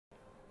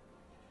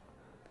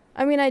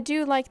I mean, I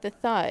do like the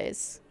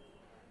thighs.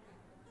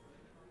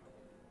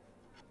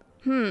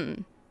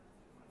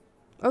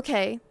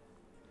 Okay.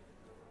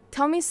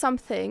 Tell me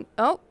something.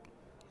 Oh.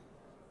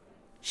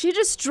 She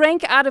just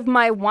drank out of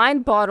my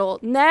wine bottle.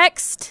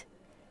 Next!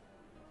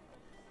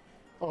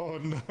 Oh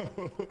no.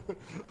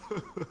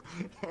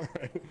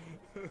 Alright.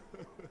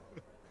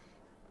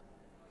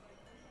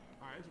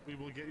 Alright, we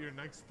will get your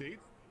next date.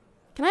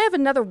 Can I have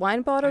another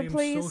wine bottle, I am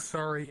please? so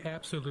sorry.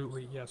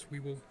 Absolutely, yes. We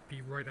will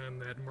be right on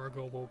that.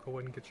 Margot will go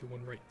ahead and get you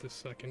one right this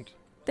second.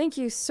 Thank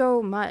you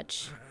so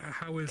much.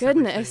 How is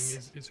Goodness.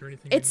 everything? Is there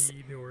anything It's...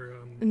 you need, or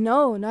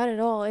No, not at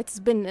all. It's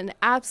been an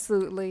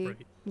absolutely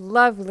Right.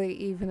 lovely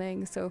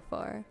evening so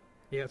far.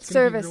 Yeah, it's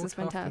Service gonna be is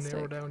real tough fantastic. to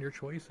narrow down your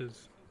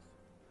choices.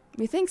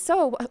 You think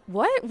so?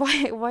 What?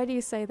 Why do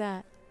you say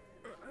that?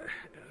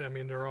 I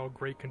mean, they're all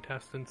great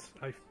contestants.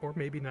 Or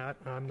maybe not.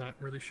 I'm not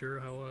really sure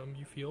how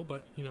you feel,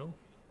 but you know.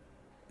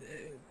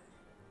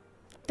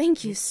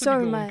 Thank you It's so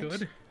going much.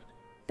 good.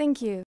 Thank you.